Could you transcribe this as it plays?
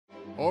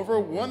over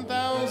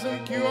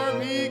 1,000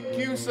 QRP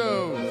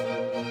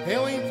QSOs.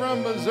 Hailing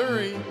from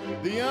Missouri,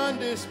 the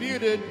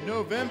undisputed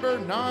November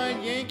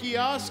 9 Yankee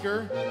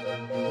Oscar.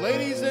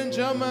 Ladies and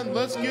gentlemen,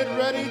 let's get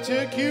ready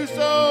to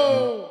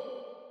QSO!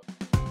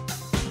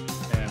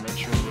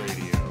 Amateur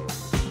radio.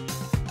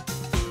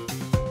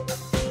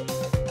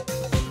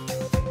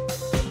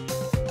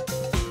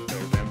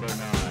 November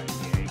 9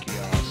 Yankee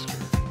Oscar.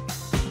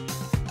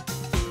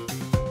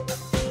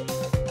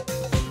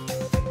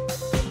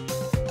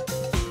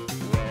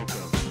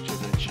 Welcome to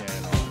the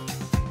channel.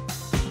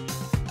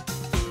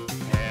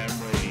 Ham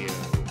radio.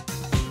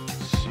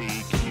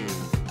 CQ.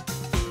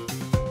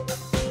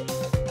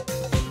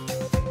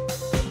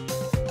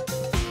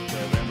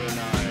 November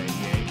 9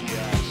 Yankee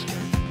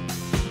Oscar.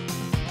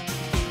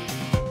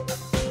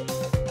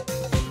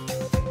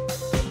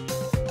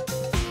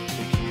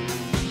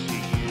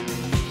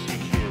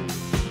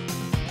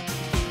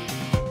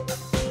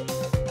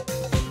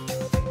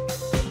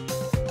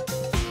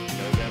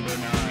 November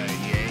 9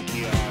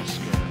 Yankee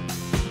Oscar.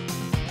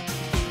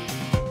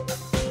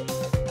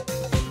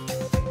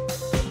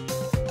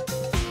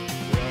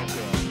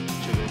 Welcome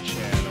to the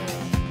channel.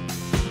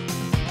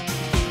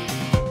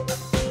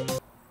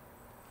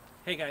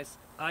 Hey guys,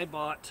 I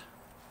bought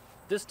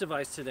this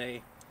device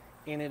today,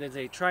 and it is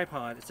a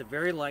tripod. It's a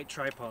very light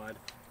tripod,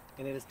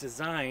 and it is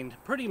designed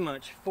pretty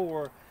much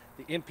for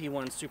the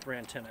MP1 super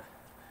antenna.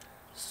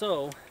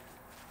 So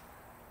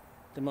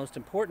the most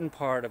important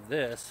part of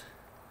this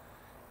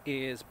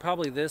is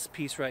probably this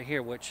piece right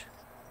here, which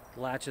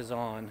latches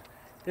on.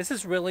 This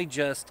is really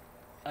just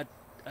a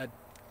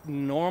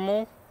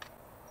normal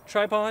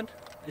tripod.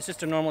 It's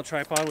just a normal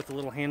tripod with a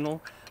little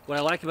handle. What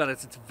I like about it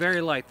is it's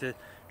very light. The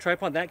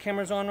tripod that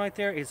camera's on right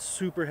there is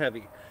super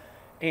heavy,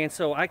 and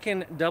so I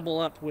can double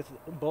up with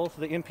both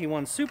the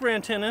MP1 super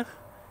antenna,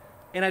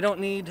 and I don't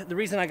need, the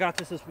reason I got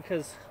this is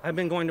because I've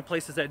been going to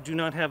places that do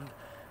not have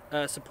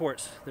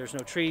supports. There's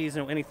no trees,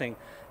 no anything,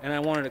 and I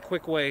wanted a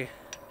quick way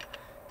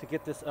to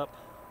get this up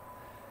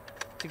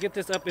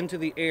into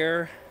the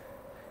air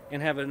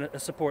and have a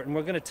support, and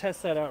we're going to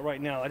test that out right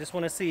now. I just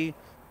want to see.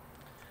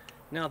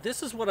 Now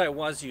this is what I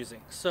was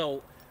using.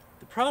 So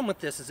the problem with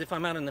this is if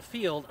I'm out in the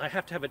field, I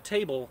have to have a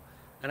table,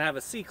 and I have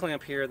a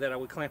C-clamp here that I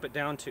would clamp it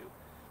down to.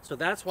 So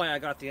that's why I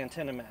got the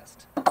antenna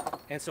mast.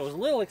 And so it was a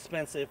little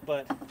expensive,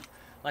 but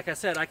like I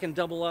said, I can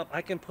double up.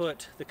 I can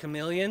put the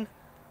Chameleon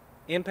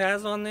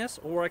MPAS on this,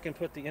 or I can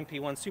put the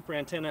MP1 super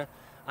antenna.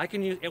 I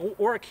can use,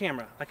 or a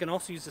camera. I can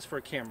also use this for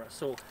a camera.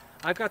 So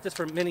I've got this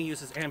for many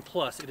uses, and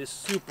plus it is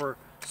super,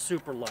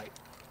 super light.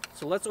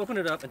 So let's open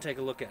it up and take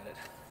a look at it.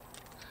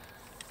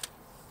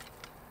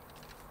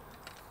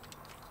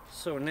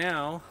 So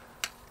now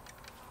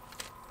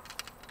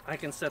I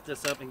can set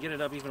this up and get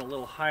it up even a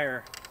little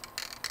higher.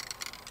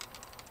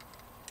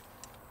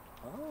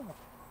 Oh.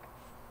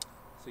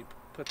 So you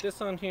put this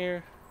on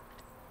here.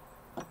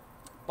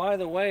 By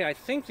the way, I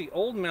think the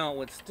old mount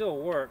would still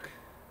work.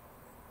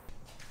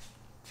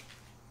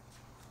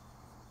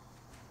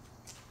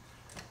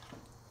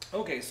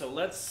 Okay, so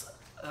let's,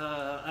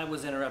 I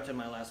was interrupted in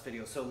my last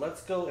video, so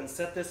let's go and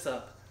set this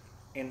up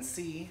and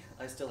see,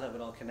 I still have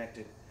it all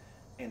connected,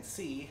 and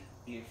see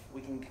if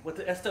we can, what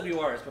the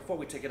SWR is before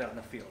we take it out in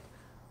the field.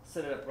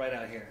 Set it up right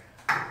out here.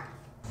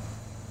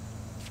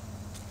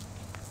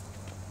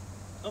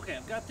 Okay,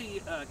 I've got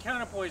the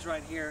counterpoise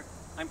right here.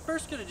 I'm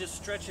first going to just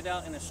stretch it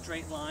out in a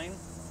straight line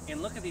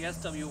and look at the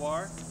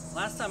SWR.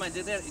 Last time I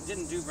did that, it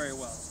didn't do very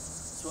well.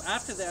 So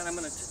after that, I'm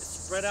going to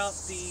spread out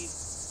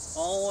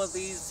all of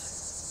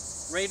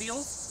these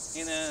radials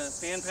in a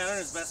fan pattern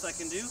as best I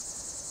can do,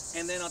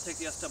 and then I'll take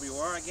the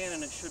SWR again,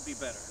 and it should be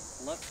better.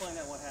 Let's find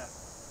out what happens.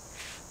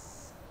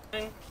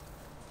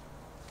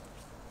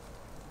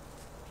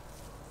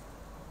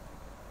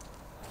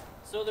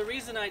 So the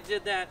reason I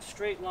did that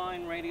straight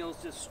line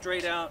radials just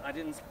straight out, I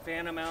didn't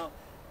fan them out,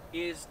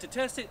 is to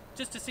test it,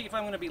 just to see if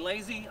I'm going to be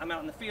lazy. I'm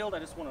out in the field, I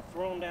just want to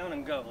throw them down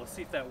and go. Let's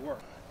see if that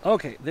works.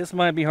 Okay, this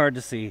might be hard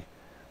to see,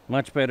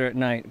 much better at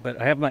night, but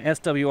I have my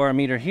SWR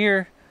meter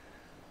here,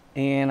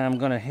 and I'm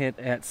going to hit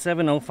at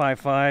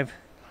 7055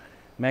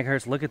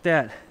 megahertz. Look at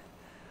that,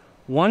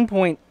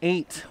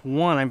 1.81.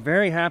 I'm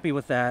very happy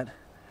with that.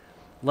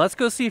 Let's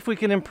go see if we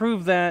can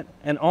improve that.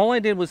 And all I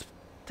did was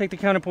take the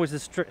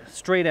counterpoises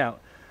straight out.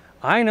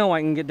 I know I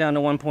can get down to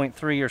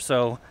 1.3 or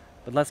so,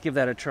 but let's give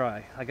that a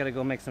try. I gotta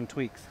go make some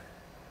tweaks.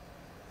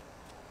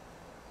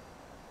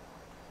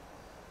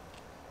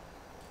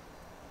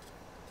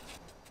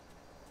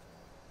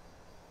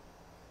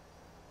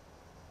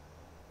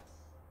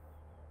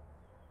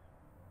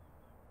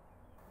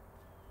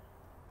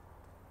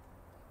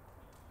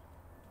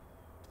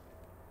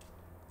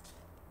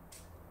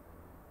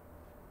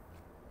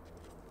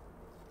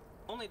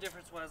 Only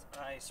difference was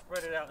I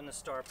spread it out in the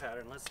star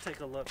pattern. Let's take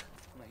a look.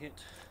 I'm gonna hit.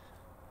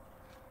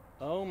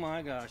 Oh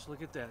my gosh,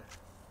 look at that.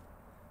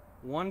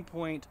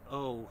 1.0.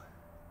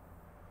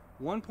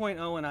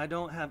 1.0, and I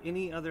don't have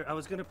any other. I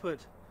was gonna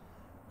put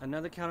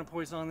another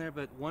counterpoise on there,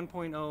 but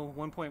 1.0,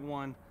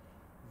 1.1,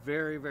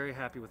 very, very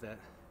happy with that.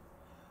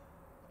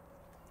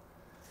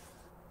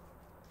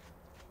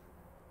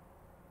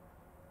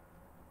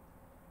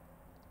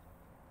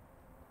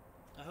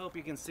 hope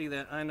you can see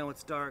that. I know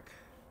it's dark,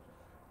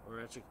 or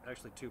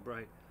actually too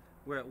bright.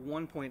 We're at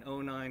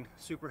 1.09,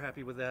 super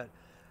happy with that.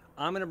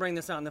 I'm gonna bring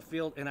this out in the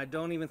field, and I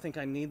don't even think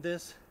I need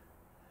this.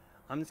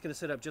 I'm just gonna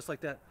set up just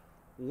like that.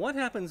 What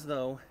happens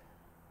though,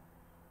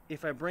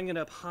 if I bring it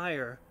up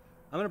higher?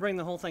 I'm gonna bring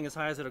the whole thing as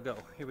high as it'll go.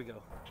 Here we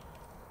go.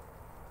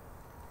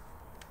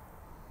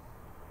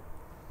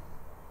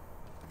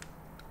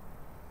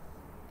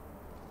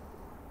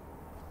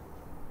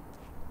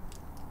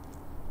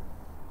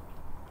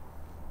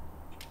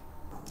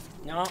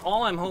 Now,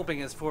 all I'm hoping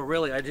is for,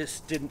 really, I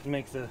just didn't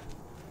make the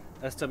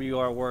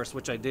SWR worse,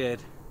 which I did.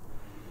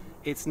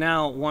 It's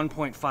now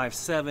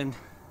 1.57,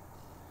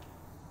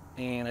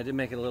 and I did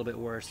make it a little bit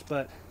worse,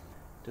 but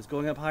does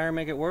going up higher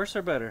make it worse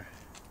or better?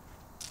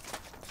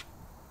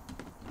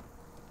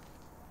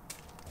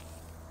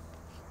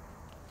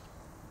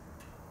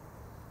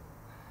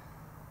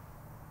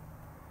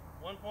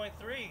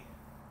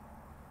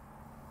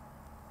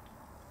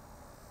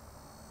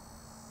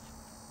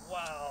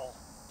 Wow.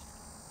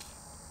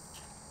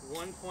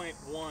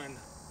 1.1.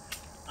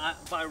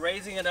 By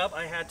raising it up,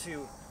 I had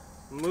to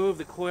move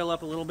the coil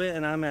up a little bit,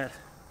 and I'm at,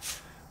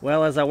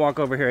 well, as I walk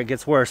over here, it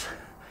gets worse.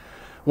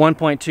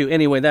 1.2.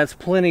 Anyway, that's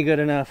plenty good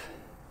enough.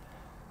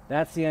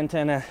 That's the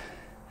antenna.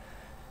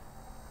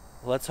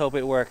 Let's hope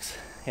it works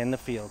in the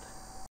field.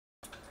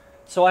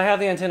 So I have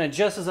the antenna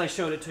just as I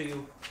showed it to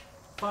you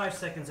 5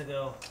 seconds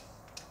ago.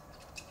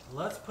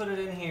 Let's put it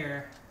in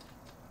here.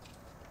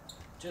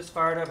 Just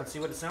fire it up and see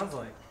what it sounds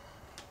like.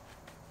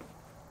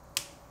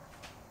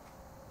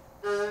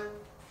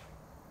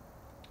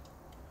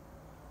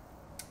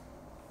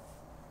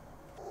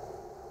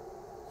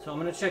 So I'm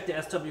going to check the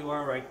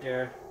SWR right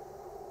there.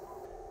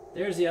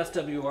 There's the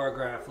SWR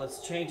graph.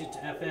 Let's change it to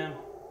FM.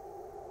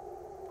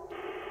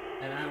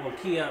 And I will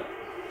key up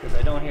because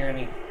I don't hear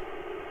any.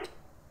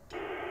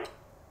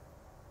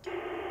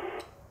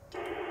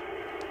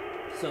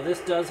 So this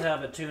does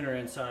have a tuner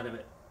inside of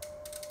it.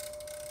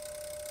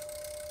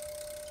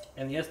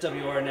 And the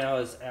SWR now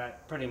is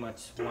at pretty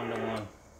much 1:1.